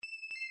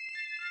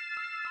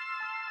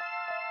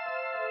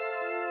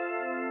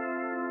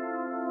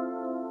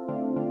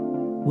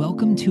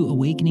Welcome to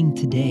Awakening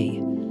Today,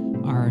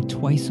 our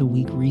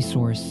twice-a-week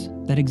resource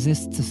that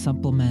exists to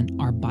supplement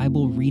our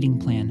Bible reading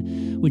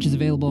plan, which is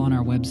available on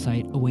our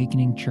website,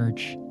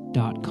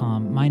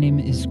 awakeningchurch.com. My name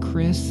is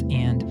Chris,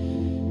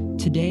 and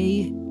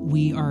today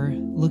we are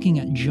looking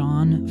at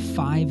John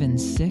 5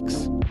 and 6,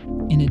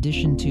 in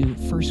addition to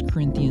 1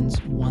 Corinthians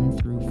 1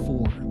 through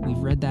 4. We've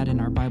read that in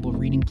our Bible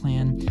reading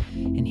plan,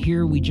 and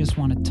here we just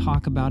want to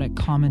talk about it,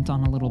 comment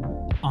on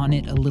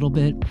it a little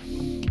bit,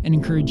 and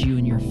encourage you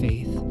in your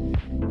faith.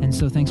 And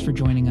so thanks for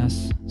joining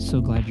us. So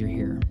glad you're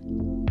here.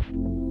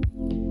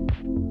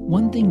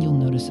 One thing you'll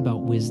notice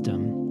about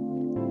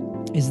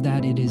wisdom is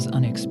that it is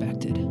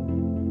unexpected.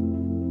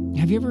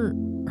 Have you ever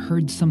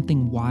heard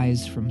something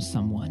wise from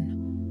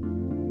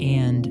someone,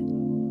 and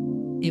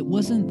it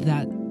wasn't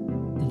that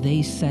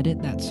they said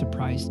it that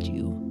surprised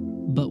you,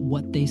 but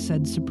what they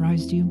said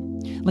surprised you?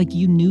 Like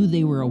you knew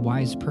they were a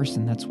wise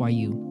person, that's why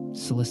you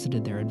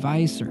solicited their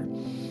advice or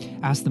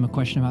asked them a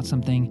question about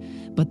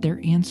something, but their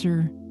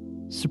answer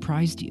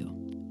surprised you.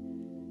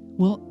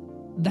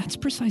 Well, that's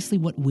precisely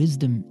what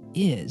wisdom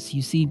is.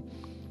 You see,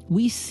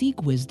 we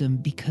seek wisdom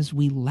because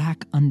we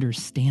lack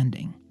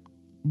understanding.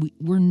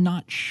 We're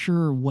not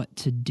sure what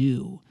to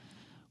do.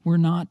 We're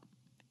not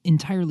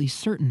entirely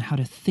certain how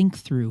to think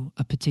through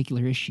a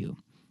particular issue.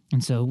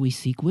 And so we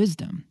seek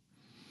wisdom.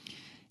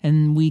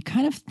 And we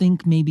kind of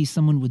think maybe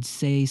someone would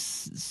say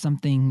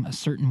something a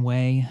certain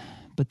way,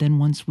 but then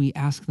once we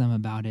ask them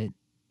about it,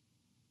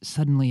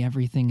 suddenly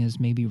everything is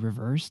maybe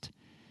reversed.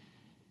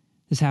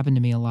 This happened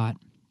to me a lot.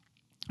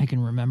 I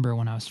can remember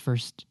when I was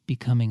first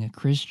becoming a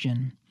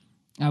Christian,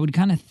 I would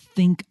kind of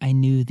think I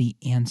knew the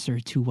answer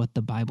to what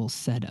the Bible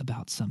said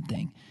about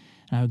something.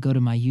 And I would go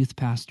to my youth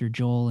pastor,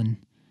 Joel, and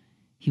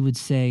he would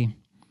say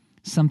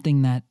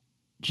something that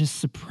just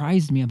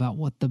surprised me about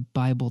what the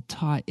Bible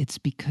taught. It's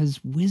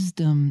because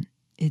wisdom,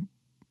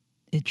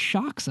 it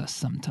shocks us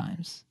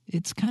sometimes.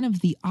 It's kind of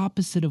the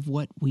opposite of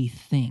what we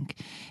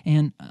think.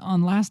 And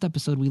on last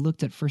episode, we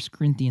looked at 1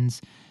 Corinthians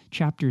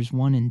chapters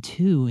 1 and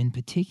 2 in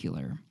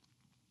particular,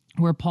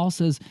 where Paul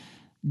says,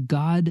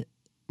 God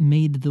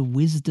made the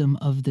wisdom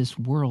of this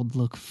world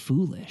look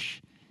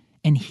foolish.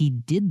 And he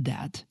did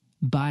that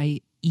by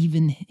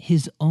even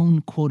his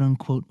own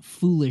quote-unquote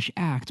foolish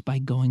act by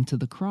going to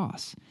the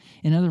cross.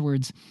 In other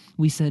words,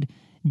 we said,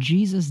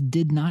 Jesus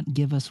did not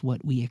give us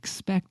what we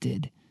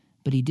expected,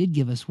 but he did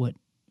give us what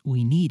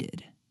we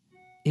needed.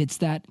 It's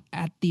that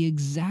at the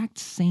exact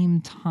same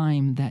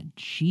time that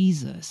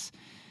Jesus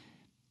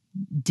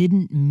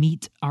didn't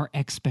meet our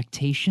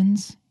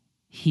expectations,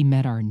 he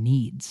met our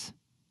needs.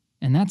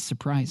 And that's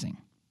surprising.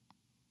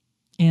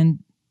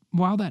 And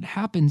while that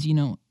happens,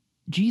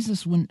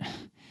 Jesus, while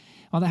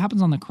that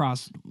happens on the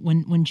cross,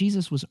 when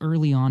Jesus was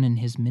early on in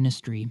his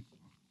ministry,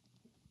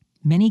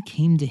 many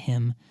came to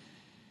him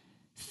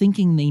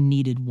thinking they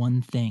needed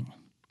one thing,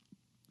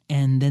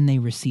 and then they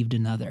received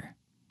another.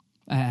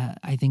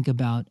 I think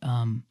about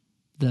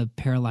the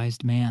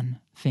paralyzed man,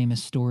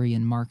 famous story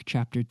in Mark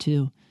chapter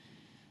 2.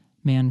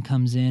 Man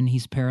comes in,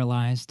 he's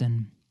paralyzed,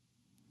 and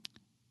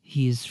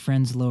his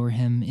friends lower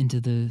him into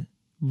the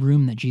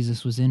room that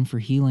Jesus was in for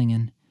healing,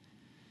 and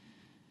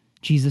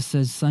Jesus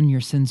says, "Son,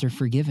 your sins are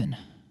forgiven."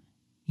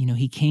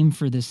 He came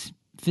for this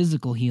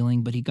physical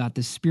healing, but he got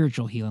this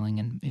spiritual healing.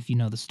 And if you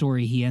know the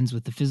story, he ends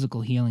with the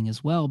physical healing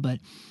as well. But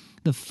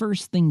the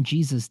first thing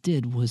Jesus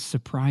did was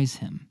surprise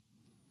him.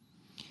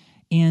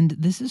 And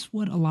this is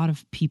what a lot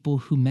of people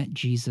who met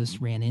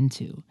Jesus ran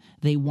into.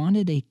 They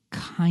wanted a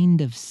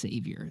kind of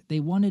Savior. They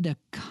wanted a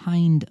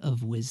kind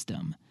of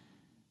wisdom.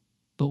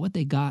 But what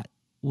they got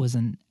was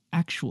an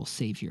actual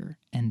Savior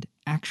and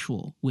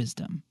actual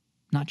wisdom,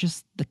 not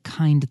just the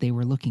kind they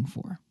were looking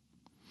for.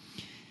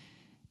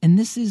 And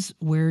this is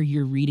where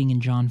your reading in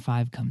John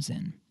 5 comes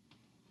in.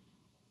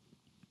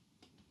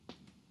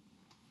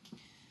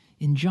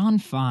 In John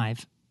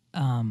 5,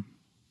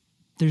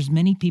 there's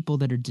many people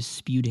that are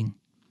disputing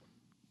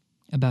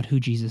about who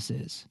Jesus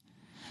is.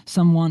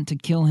 Some want to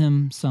kill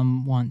him,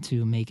 some want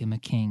to make him a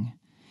king.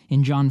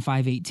 In John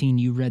 5:18,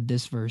 you read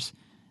this verse.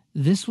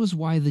 This was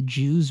why the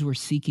Jews were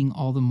seeking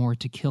all the more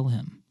to kill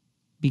him,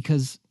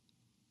 because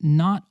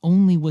not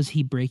only was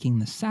he breaking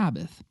the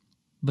Sabbath,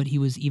 but he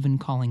was even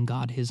calling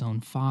God his own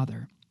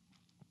Father,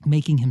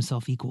 making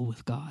himself equal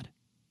with God.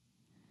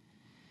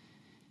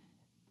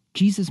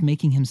 Jesus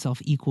making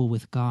himself equal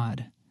with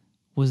God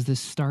was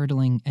this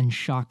startling and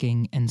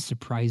shocking and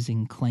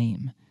surprising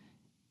claim,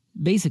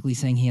 basically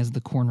saying he has the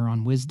corner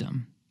on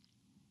wisdom.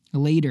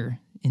 Later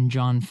in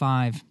John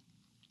 5,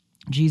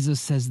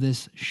 Jesus says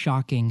this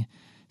shocking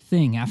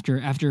thing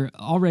after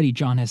already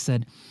John has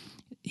said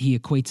he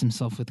equates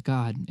himself with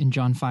God. In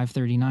John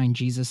 5:39,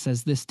 Jesus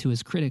says this to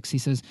his critics. He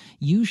says,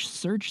 "You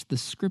search the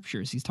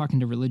scriptures." He's talking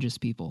to religious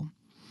people.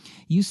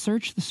 "You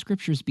search the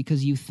scriptures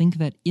because you think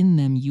that in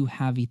them you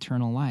have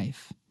eternal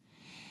life.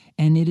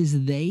 And it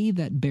is they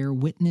that bear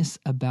witness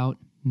about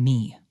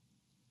me."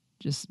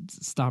 Just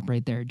stop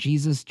right there.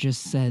 Jesus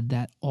just said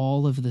that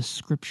all of the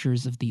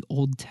scriptures of the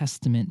Old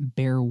Testament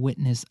bear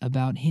witness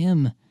about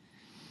him.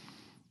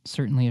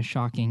 Certainly a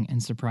shocking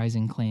and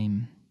surprising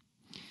claim.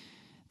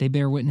 They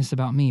bear witness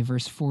about me,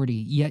 verse 40,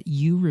 yet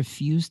you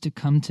refuse to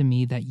come to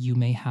me that you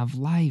may have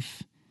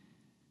life.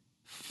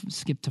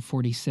 Skip to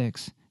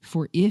 46.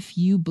 For if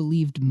you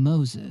believed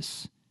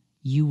Moses,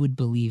 you would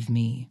believe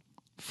me,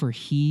 for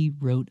he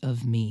wrote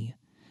of me.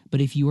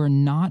 But if you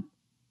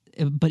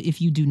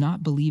do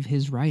not believe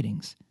his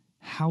writings,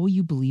 how will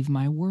you believe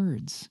my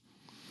words?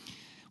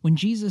 When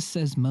Jesus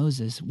says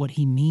Moses, what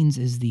he means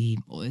is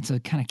it's a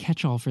kind of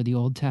catch-all for the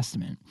Old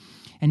Testament.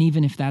 And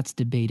even if that's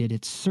debated,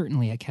 it's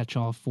certainly a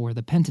catch-all for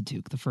the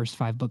Pentateuch, the first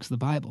 5 books of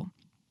the Bible,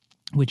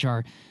 which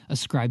are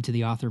ascribed to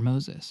the author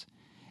Moses.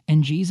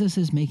 And Jesus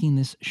is making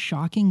this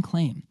shocking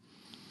claim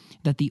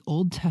that the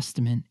Old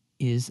Testament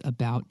is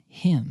about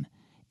him,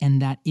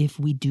 and that if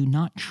we do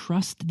not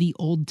trust the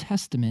Old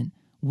Testament,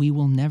 we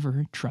will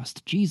never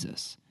trust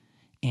Jesus.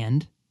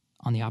 And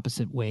on the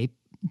opposite way,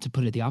 to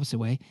put it the opposite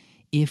way,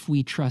 if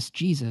we trust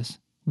Jesus,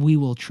 we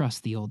will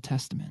trust the Old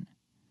Testament.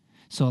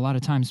 So a lot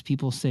of times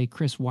people say,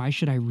 Chris, why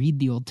should I read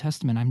the Old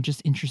Testament? I'm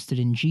just interested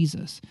in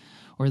Jesus.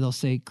 Or they'll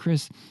say,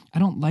 Chris, I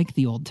don't like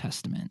the Old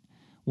Testament.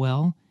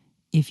 Well,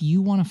 if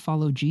you want to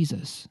follow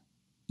Jesus,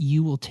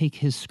 you will take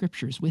his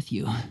scriptures with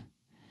you.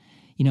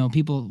 You know,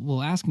 people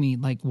will ask me,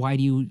 like, why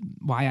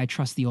I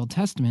trust the Old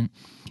Testament?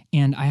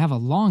 And I have a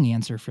long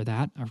answer for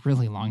that, a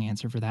really long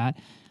answer for that.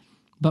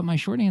 But my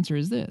short answer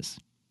is this.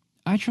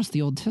 I trust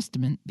the Old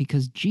Testament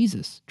because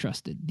Jesus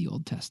trusted the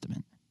Old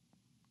Testament.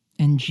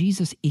 And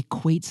Jesus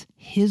equates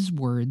his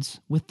words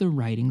with the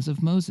writings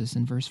of Moses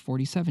in verse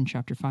 47,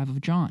 chapter 5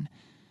 of John.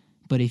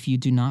 But if you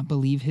do not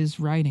believe his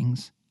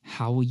writings,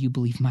 how will you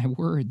believe my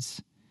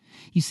words?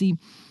 You see,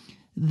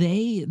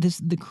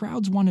 the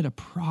crowds wanted a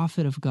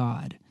prophet of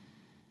God.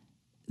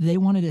 They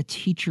wanted a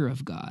teacher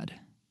of God.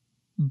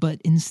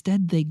 But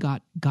instead they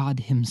got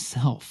God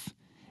himself.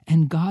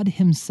 And God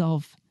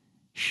himself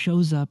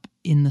shows up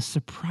in the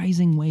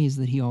surprising ways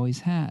that he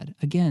always had.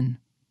 Again,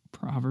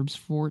 Proverbs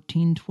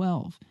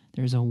 14:12.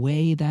 There's a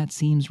way that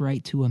seems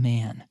right to a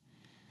man,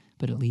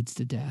 but it leads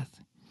to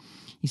death.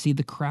 You see,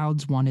 the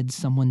crowds wanted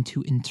someone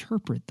to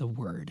interpret the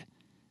word,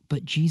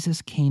 but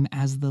Jesus came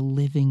as the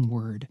living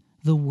word,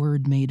 the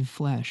word made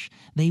flesh.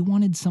 They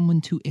wanted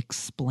someone to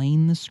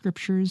explain the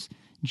scriptures.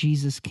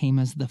 Jesus came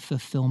as the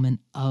fulfillment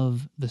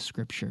of the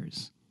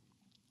scriptures.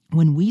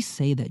 When we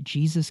say that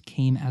Jesus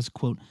came as,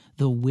 quote,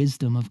 the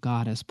wisdom of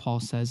God, as Paul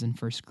says in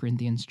 1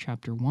 Corinthians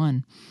chapter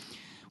 1,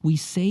 we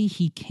say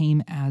he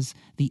came as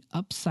the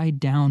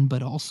upside down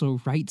but also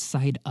right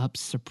side up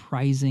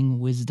surprising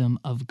wisdom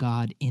of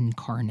God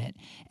incarnate.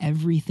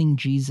 Everything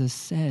Jesus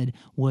said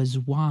was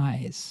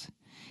wise.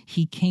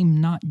 He came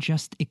not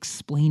just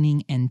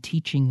explaining and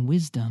teaching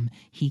wisdom,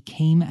 he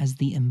came as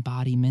the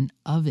embodiment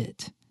of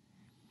it.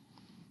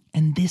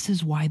 And this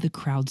is why the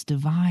crowds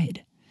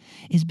divide,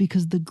 is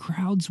because the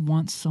crowds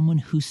want someone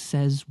who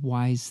says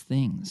wise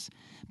things.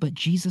 But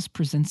Jesus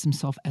presents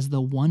himself as the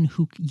one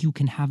who you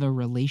can have a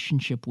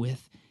relationship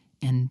with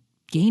and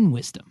gain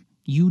wisdom.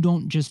 You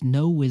don't just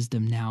know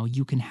wisdom now,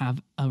 you can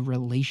have a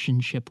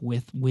relationship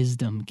with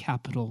wisdom,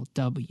 capital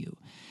W.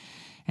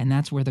 And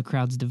that's where the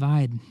crowds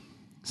divide.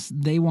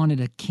 They wanted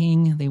a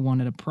king, they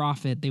wanted a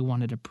prophet, they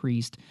wanted a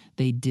priest.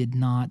 They did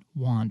not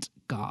want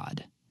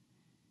God.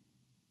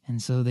 And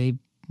so they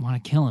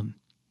want to kill him.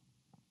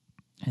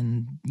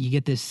 And you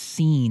get this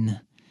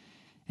scene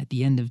at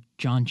the end of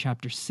John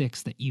chapter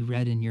 6 that you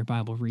read in your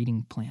Bible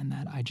reading plan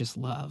that I just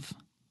love.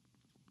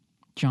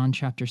 John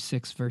chapter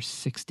 6, verse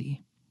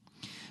 60.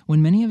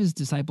 When many of his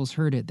disciples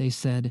heard it, they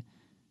said,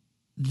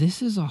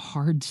 "This is a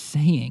hard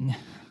saying."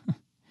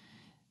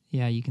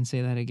 Yeah, you can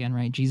say that again,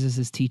 right? Jesus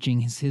is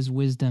teaching his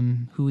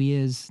wisdom, who he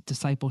is,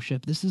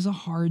 discipleship. This is a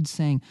hard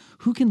saying.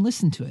 Who can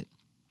listen to it?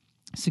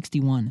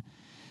 61.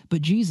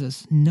 But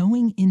Jesus,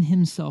 knowing in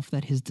himself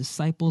that his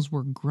disciples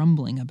were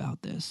grumbling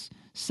about this,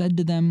 said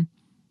to them,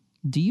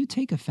 "Do you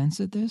take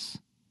offense at this?"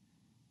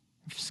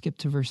 Skip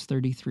to verse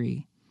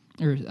 63,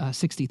 or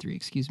 63,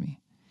 excuse me.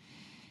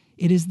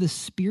 "It is the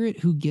Spirit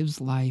who gives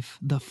life.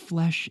 The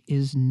flesh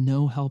is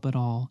no help at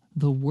all.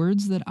 The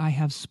words that I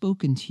have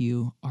spoken to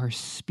you are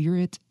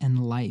spirit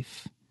and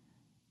life.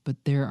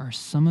 But there are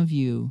some of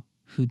you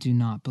who do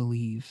not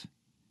believe."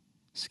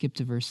 Skip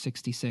to verse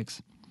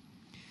 66.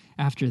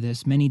 After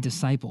this, many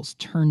disciples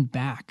turned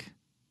back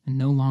and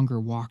no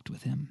longer walked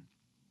with him.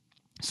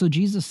 So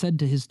Jesus said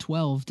to his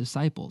 12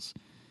 disciples,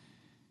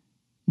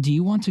 "Do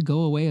you want to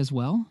go away as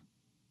well?"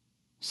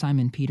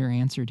 Simon Peter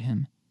answered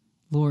him,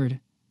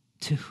 "Lord,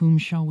 to whom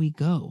shall we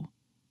go?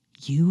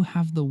 You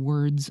have the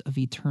words of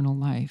eternal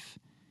life,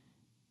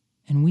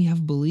 and we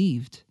have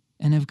believed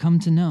and have come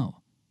to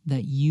know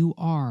that you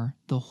are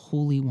the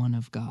Holy One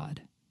of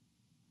God."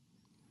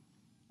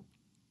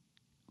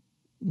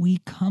 We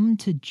come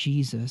to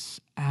Jesus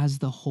as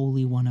the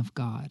Holy One of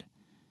God,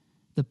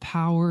 the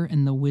power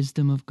and the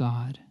wisdom of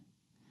God.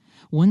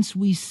 Once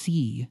we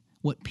see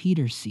what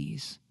Peter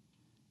sees,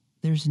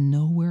 there's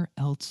nowhere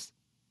else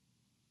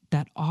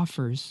that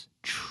offers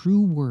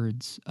true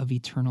words of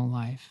eternal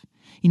life.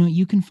 You know,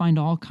 you can find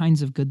all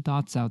kinds of good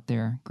thoughts out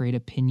there, great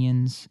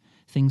opinions,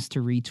 things to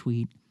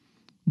retweet,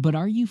 but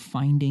are you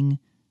finding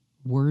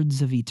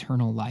words of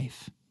eternal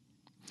life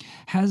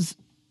Has,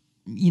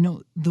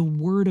 the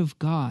Word of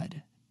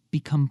God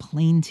become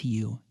plain to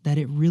you that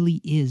it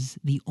really is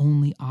the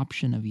only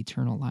option of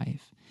eternal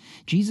life?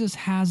 Jesus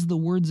has the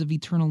words of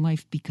eternal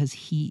life because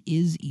he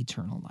is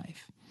eternal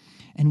life.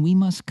 And we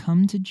must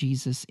come to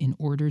Jesus in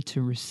order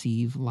to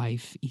receive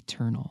life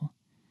eternal.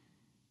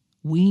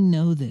 We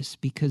know this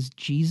because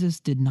Jesus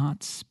did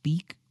not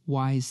speak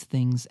wise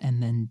things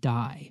and then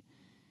die.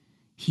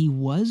 He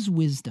was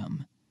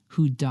wisdom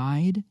who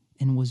died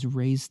and was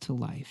raised to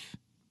life.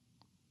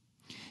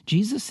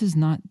 Jesus is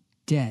not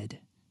dead.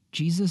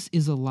 Jesus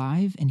is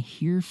alive and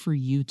here for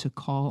you to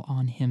call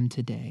on him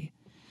today.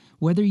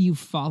 Whether you've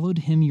followed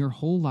him your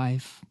whole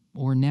life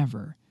or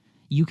never,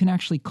 you can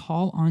actually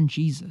call on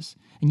Jesus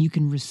and you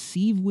can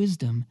receive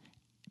wisdom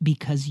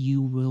because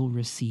you will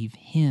receive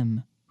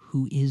him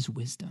who is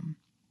wisdom.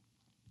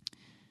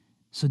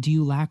 So do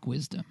you lack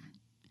wisdom?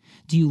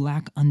 Do you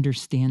lack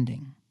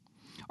understanding?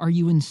 Are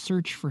you in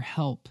search for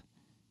help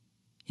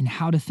in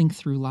how to think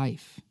through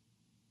life,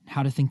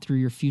 how to think through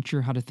your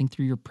future, how to think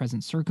through your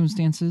present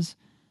circumstances?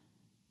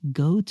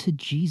 Go to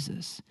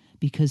Jesus,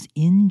 because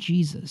in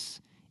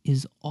Jesus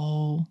is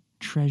all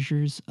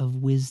treasures of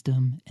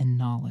wisdom and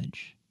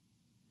knowledge.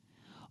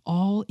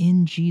 All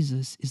in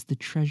Jesus is the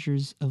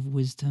treasures of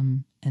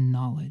wisdom and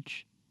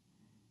knowledge.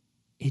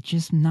 It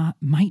just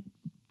might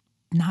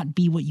not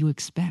be what you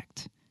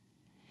expect.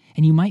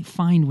 And you might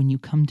find when you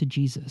come to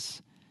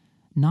Jesus,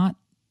 not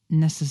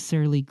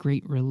necessarily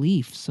great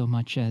relief so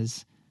much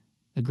as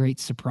a great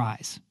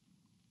surprise.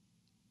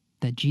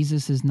 That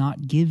Jesus is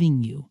not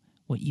giving you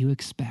what you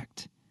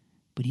expect,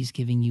 but he's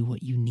giving you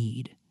what you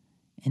need.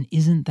 And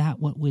isn't that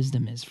what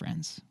wisdom is,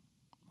 friends?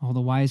 All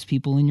the wise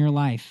people in your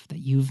life that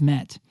you've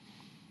met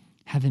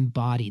have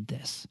embodied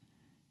this.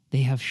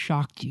 They have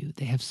shocked you.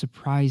 They have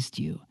surprised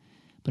you.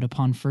 But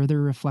upon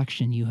further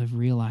reflection, you have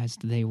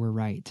realized they were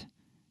right.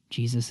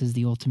 Jesus is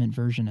the ultimate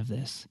version of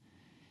this.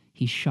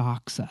 He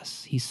shocks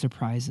us. He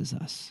surprises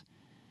us.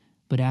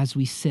 But as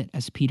we sit,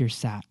 as Peter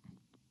sat,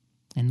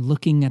 and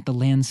looking at the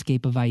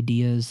landscape of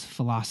ideas,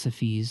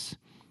 philosophies,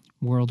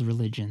 world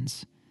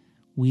religions,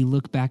 we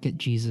look back at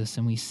Jesus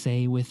and we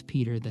say with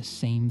Peter the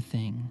same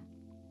thing.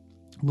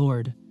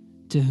 Lord,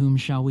 to whom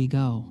shall we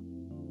go?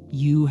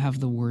 You have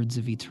the words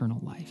of eternal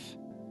life.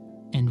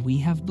 And we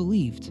have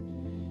believed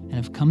and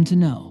have come to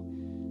know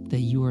that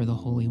you are the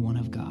Holy One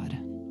of God.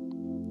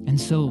 And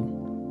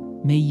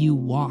so may you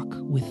walk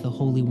with the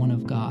Holy One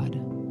of God,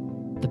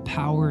 the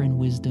power and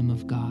wisdom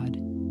of God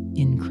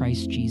in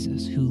Christ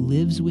Jesus, who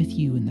lives with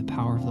you in the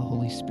power of the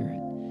Holy Spirit.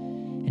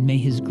 And may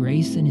his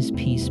grace and his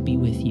peace be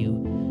with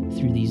you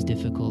through these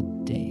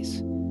difficult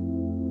days.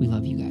 We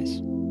love you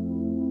guys.